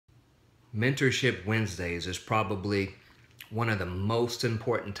Mentorship Wednesdays is probably one of the most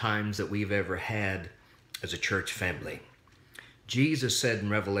important times that we've ever had as a church family. Jesus said in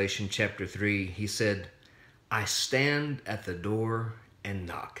Revelation chapter 3, he said, I stand at the door and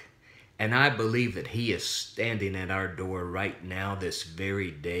knock. And I believe that he is standing at our door right now, this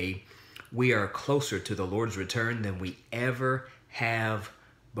very day. We are closer to the Lord's return than we ever have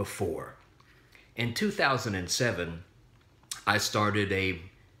before. In 2007, I started a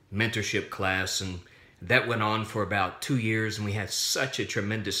mentorship class, and that went on for about 2 years, and we had such a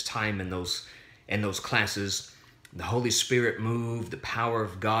tremendous time in those classes. The Holy Spirit moved, the power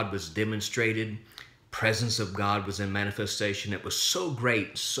of God was demonstrated, presence of God was in manifestation. It was so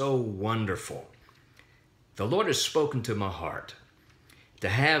great, so wonderful. The Lord has spoken to my heart to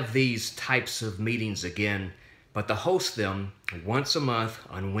have these types of meetings again, but to host them once a month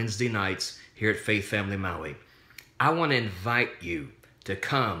on Wednesday nights here at Faith Family Maui. I want to invite you to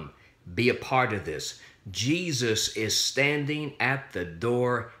come be a part of this. Jesus is standing at the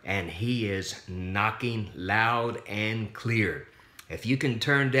door and he is knocking loud and clear. If you can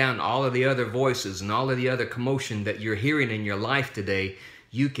turn down all of the other voices and all of the other commotion that you're hearing in your life today,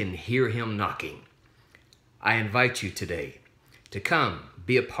 you can hear him knocking. I invite you today to come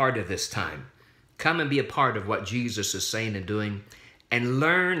be a part of this time. Come and be a part of what Jesus is saying and doing, and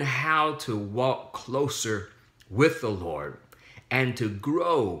learn how to walk closer with the Lord and to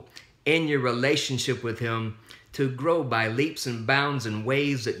grow in your relationship with him, to grow by leaps and bounds in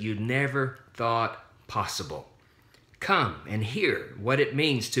ways that you never thought possible. Come and hear what it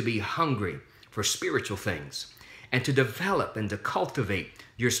means to be hungry for spiritual things and to develop and to cultivate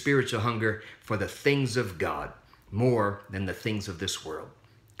your spiritual hunger for the things of God more than the things of this world.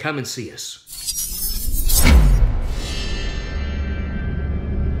 Come and see us.